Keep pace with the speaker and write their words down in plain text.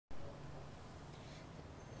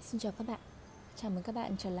Xin chào các bạn, chào mừng các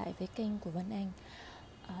bạn trở lại với kênh của Vân Anh.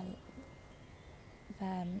 à,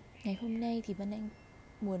 Và ngày hôm nay thì Vân Anh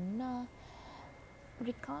muốn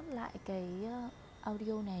record lại cái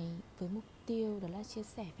audio này với mục tiêu đó là chia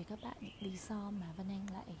sẻ với các bạn những lý do mà Vân Anh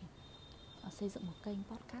lại xây dựng một kênh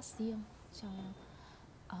podcast riêng cho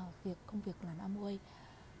công việc làm Amway.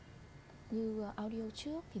 Như audio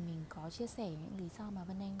trước thì mình có chia sẻ những lý do mà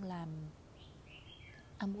Vân Anh làm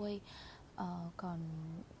Amway. Còn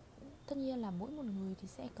tất nhiên là mỗi một người thì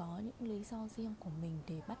sẽ có những lý do riêng của mình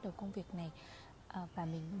để bắt đầu công việc này. Và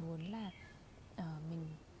mình muốn là mình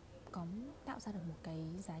có tạo ra được một cái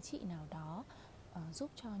giá trị nào đó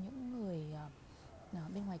giúp cho những người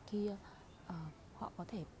bên ngoài kia họ có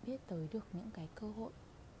thể biết tới được những cái cơ hội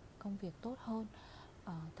công việc tốt hơn,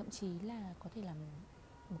 thậm chí là có thể làm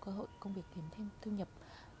một cơ hội công việc kiếm thêm thu nhập.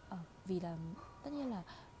 Vì là tất nhiên là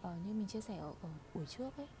như mình chia sẻ ở buổi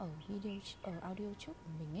trước ấy, ở audio trước của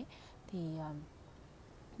mình ấy, thì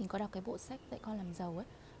mình có đọc cái bộ sách Dạy Con Làm Giàu ấy.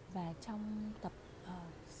 Và trong tập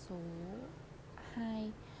số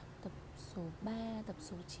 2, tập số 3, tập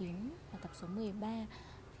số 9 và tập số 13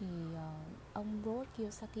 thì ông Robert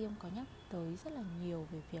Kiyosaki ông có nhắc tới rất là nhiều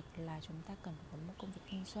về việc là chúng ta cần phải có một công việc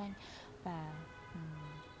kinh doanh, và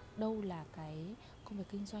đâu là cái công việc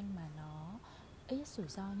kinh doanh mà nó ít rủi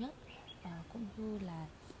ro nhất, cũng như là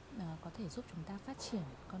có thể giúp chúng ta phát triển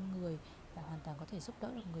con người và hoàn toàn có thể giúp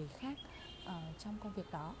đỡ được người khác trong công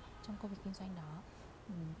việc đó, trong công việc kinh doanh đó.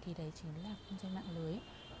 Thì đấy chính là kinh doanh mạng lưới.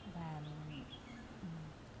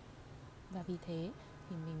 Và vì thế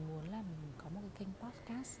thì mình muốn là mình có một cái kênh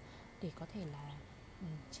podcast để có thể là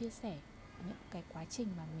chia sẻ những cái quá trình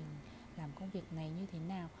mà mình làm công việc này như thế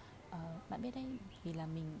nào. Bạn biết đấy, vì là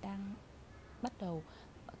mình đang bắt đầu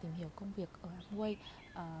tìm hiểu công việc ở Amway.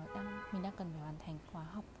 Mình đang cần phải hoàn thành khóa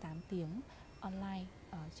học 8 tiếng online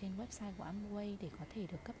ở trên website của Amway để có thể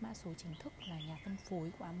được cấp mã số chính thức là nhà phân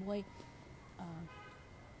phối của Amway.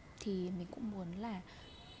 Thì mình cũng muốn là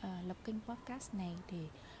lập kênh podcast này để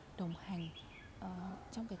đồng hành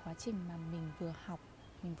trong cái quá trình mà mình vừa học,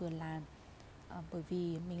 mình vừa làm. Bởi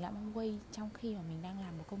vì mình làm Amway trong khi mà mình đang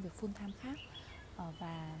làm một công việc full time khác,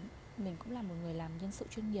 và mình cũng là một người làm nhân sự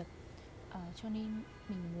chuyên nghiệp. Cho nên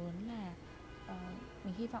mình muốn là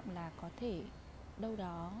mình hy vọng là có thể đâu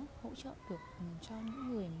đó hỗ trợ được cho những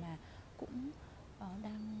người mà cũng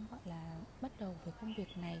đang gọi là bắt đầu với công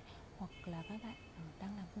việc này, hoặc là các bạn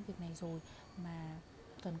đang làm công việc này rồi mà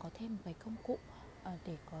cần có thêm một cái công cụ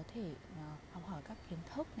để có thể học hỏi các kiến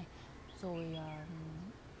thức này, rồi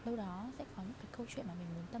đâu đó sẽ có những cái câu chuyện mà mình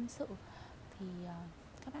muốn tâm sự. Thì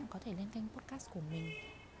các bạn có thể lên kênh podcast của mình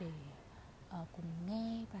để cùng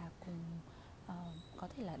nghe và cùng có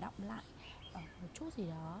thể là đọng lại một chút gì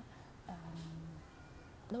đó,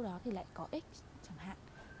 đâu đó thì lại có ích chẳng hạn.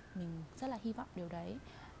 Mình rất là hy vọng điều đấy.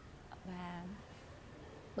 Và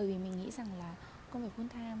bởi vì mình nghĩ rằng là công việc full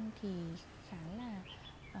time thì khá là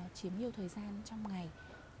chiếm nhiều thời gian trong ngày.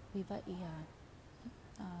 Vì vậy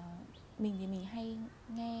mình thì mình hay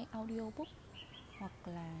nghe audiobook hoặc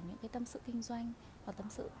là những cái tâm sự kinh doanh và tâm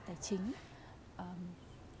sự tài chính.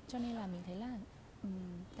 Cho nên là mình thấy là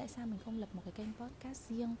tại sao mình không lập một cái kênh podcast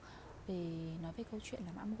riêng về nói về câu chuyện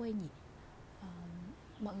làm Amway nhỉ?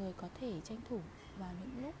 Mọi người có thể tranh thủ vào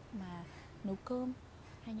những lúc mà nấu cơm,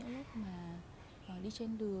 hay những lúc mà đi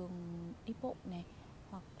trên đường đi bộ này,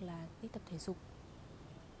 hoặc là đi tập thể dục,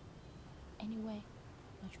 anyway.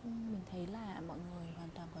 Nói chung mình thấy là mọi người hoàn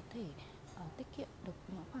toàn có thể tiết kiệm được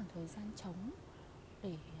những khoảng thời gian trống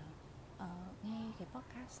để nghe cái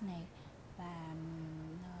podcast này và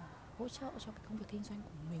hỗ trợ cho cái công việc kinh doanh của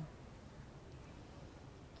mình.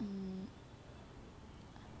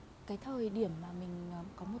 Cái thời điểm mà mình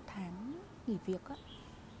có 1 tháng nghỉ việc á,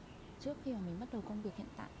 trước khi mà mình bắt đầu công việc hiện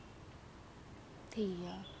tại, thì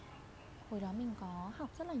hồi đó mình có học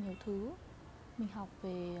rất là nhiều thứ. Mình học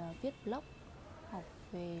về viết blog, học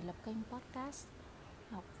về lập kênh podcast,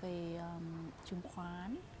 học về chứng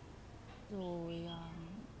khoán, rồi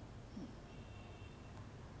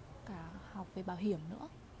cả học về bảo hiểm nữa.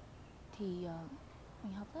 Thì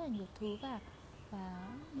mình học rất là nhiều thứ,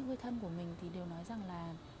 và những người thân của mình thì đều nói rằng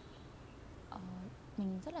là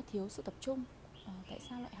mình rất là thiếu sự tập trung. Tại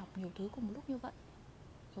sao lại học nhiều thứ cùng một lúc như vậy?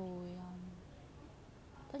 Rồi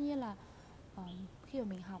tất nhiên là khi mà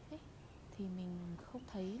mình học ấy thì mình không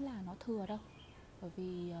thấy là nó thừa đâu. Bởi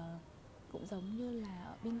vì cũng giống như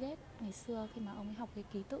là Bill Gates ngày xưa, khi mà ông ấy học cái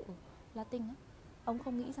ký tự Latin á, ông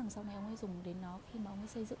không nghĩ rằng sau này ông ấy dùng đến nó khi mà ông ấy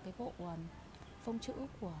xây dựng cái bộ phông chữ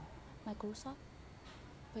của Microsoft.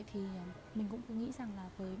 Vậy thì mình cũng cứ nghĩ rằng là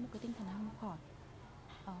với một cái tinh thần ham học hỏi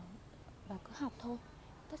và cứ học thôi,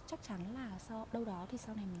 chắc chắn là đâu đó thì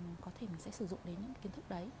sau này mình sẽ sử dụng đến những kiến thức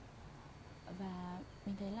đấy. Và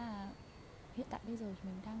mình thấy là hiện tại bây giờ thì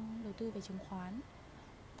mình đang đầu tư về chứng khoán.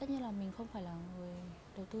 Tất nhiên là mình không phải là người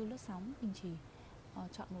đầu tư lướt sóng, mình chỉ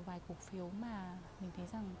chọn một vài cổ phiếu mà mình thấy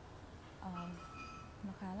rằng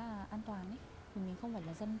nó khá là an toàn ấy. Vì mình không phải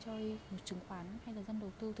là dân chơi một chứng khoán hay là dân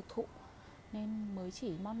đầu tư thực thụ, nên mới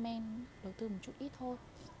chỉ mon men đầu tư một chút ít thôi.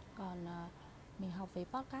 Còn mình học về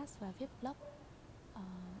podcast và viết blog,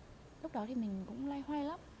 lúc đó thì mình cũng loay hoay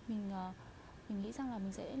lắm. Mình nghĩ rằng là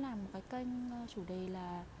mình sẽ làm một cái kênh chủ đề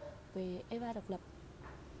là về Eva độc lập.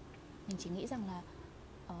 Mình chỉ nghĩ rằng là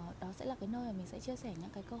đó sẽ là cái nơi mà mình sẽ chia sẻ những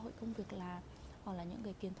cái cơ hội công việc làm, hoặc là những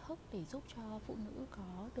cái kiến thức để giúp cho phụ nữ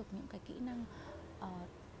có được những cái kỹ năng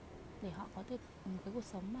để họ có được một cái cuộc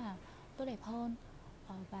sống mà tốt đẹp hơn.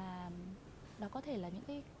 Và đó có thể là những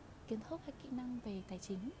cái kiến thức hay kỹ năng về tài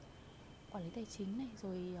chính, quản lý tài chính này,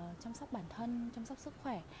 rồi chăm sóc bản thân, chăm sóc sức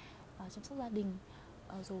khỏe, chăm sóc gia đình,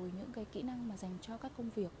 rồi những cái kỹ năng mà dành cho các công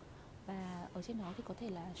việc. Và ở trên đó thì có thể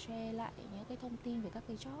là share lại những cái thông tin về các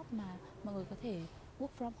cái job mà mọi người có thể work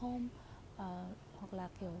from home, hoặc là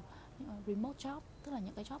kiểu remote job, tức là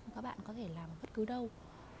những cái job mà các bạn có thể làm ở bất cứ đâu,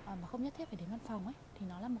 mà không nhất thiết phải đến văn phòng ấy. Thì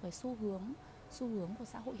nó là một cái xu hướng của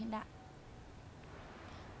xã hội hiện đại.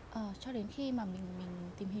 Cho đến khi mà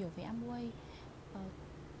mình tìm hiểu về Amway,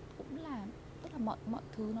 cũng là tức là mọi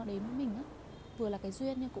thứ nó đến với mình á, vừa là cái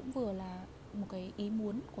duyên nhưng cũng vừa là một cái ý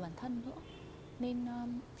muốn của bản thân nữa. Nên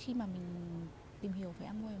khi mà mình tìm hiểu về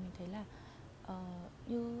Amway, mình thấy là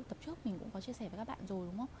như tập trước mình cũng có chia sẻ với các bạn rồi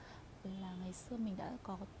đúng không, là ngày xưa mình đã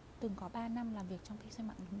từng có 3 năm làm việc trong kinh doanh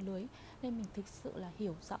mạng lưới, nên mình thực sự là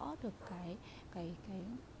hiểu rõ được cái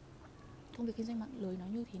công việc kinh doanh mạng lưới nó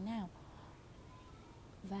như thế nào.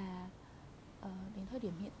 Và đến thời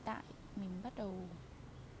điểm hiện tại mình bắt đầu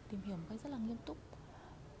tìm hiểu một cách rất là nghiêm túc,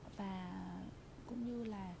 và cũng như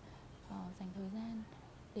là dành thời gian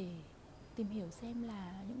để tìm hiểu xem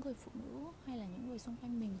là những người phụ nữ hay là những người xung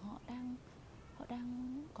quanh mình họ đang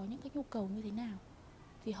có những cái nhu cầu như thế nào.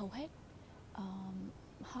 Thì hầu hết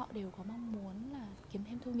họ đều có mong muốn là kiếm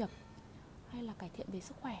thêm thu nhập hay là cải thiện về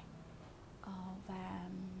sức khỏe, và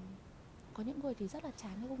có những người thì rất là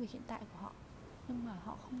chán với công việc hiện tại của họ, nhưng mà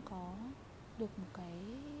họ không có được một cái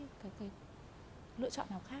lựa chọn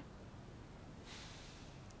nào khác.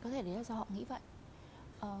 Có thể đấy là do họ nghĩ vậy.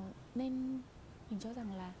 Nên mình cho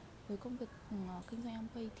rằng là với công việc kinh doanh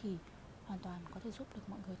Amway thì hoàn toàn có thể giúp được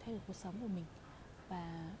mọi người thay đổi cuộc sống của mình.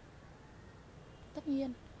 Và tất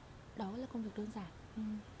nhiên đó là công việc đơn giản,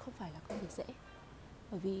 nhưng không phải là công việc dễ.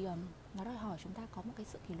 Bởi vì nó đòi hỏi chúng ta có một cái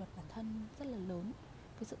sự kỷ luật bản thân rất là lớn,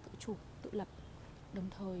 cái sự tự chủ, tự lập. Đồng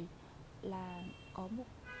thời là có một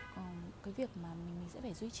cái việc mà mình sẽ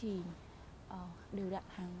phải duy trì đều đặn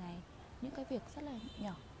hàng ngày những cái việc rất là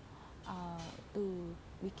nhỏ, từ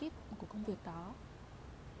bí kíp của công việc đó.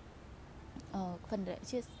 Phần để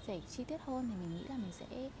chia sẻ chi tiết hơn thì mình nghĩ là mình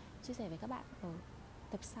sẽ chia sẻ với các bạn ở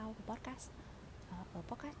tập sau của podcast. Ở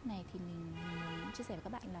podcast này thì mình muốn chia sẻ với các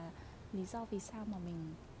bạn là lý do vì sao mà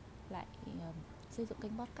mình lại xây dựng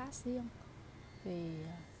kênh podcast riêng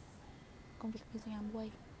về công việc kinh doanh Amway.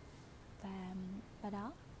 Và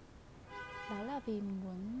đó là vì mình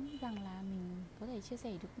muốn rằng là mình có thể chia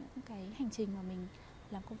sẻ được những cái hành trình mà mình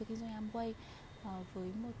làm công việc kinh doanh Amway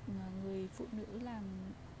với một người phụ nữ làm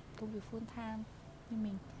công việc full time như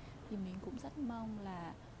mình. Thì mình cũng rất mong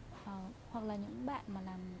là hoặc là những bạn mà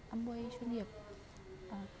làm Amway chuyên nghiệp,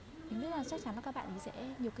 mình biết là chắc chắn là các bạn ấy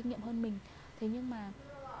sẽ nhiều kinh nghiệm hơn mình. Thế nhưng mà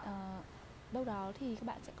đâu đó thì các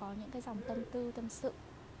bạn sẽ có những cái dòng tâm tư, tâm sự.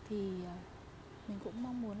 Thì mình cũng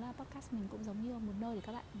mong muốn là podcast mình cũng giống như một nơi để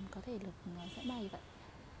các bạn có thể được giải bày vậy,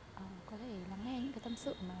 có thể lắng nghe những cái tâm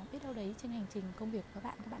sự mà biết đâu đấy trên hành trình công việc của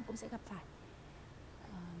các bạn cũng sẽ gặp phải.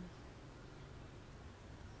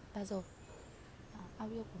 Và rồi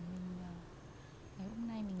audio của mình ngày hôm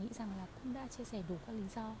nay mình nghĩ rằng là cũng đã chia sẻ đủ các lý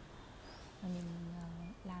do mà mình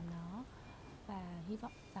làm nó. Và hy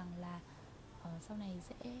vọng rằng là sau này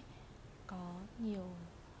sẽ có nhiều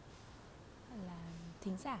là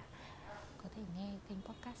thính giả có thể nghe kênh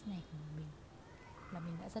podcast này của mình, là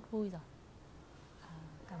mình đã rất vui rồi.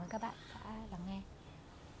 Cảm ơn các bạn đã lắng nghe,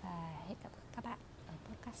 và hẹn gặp các bạn ở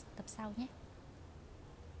podcast tập sau nhé.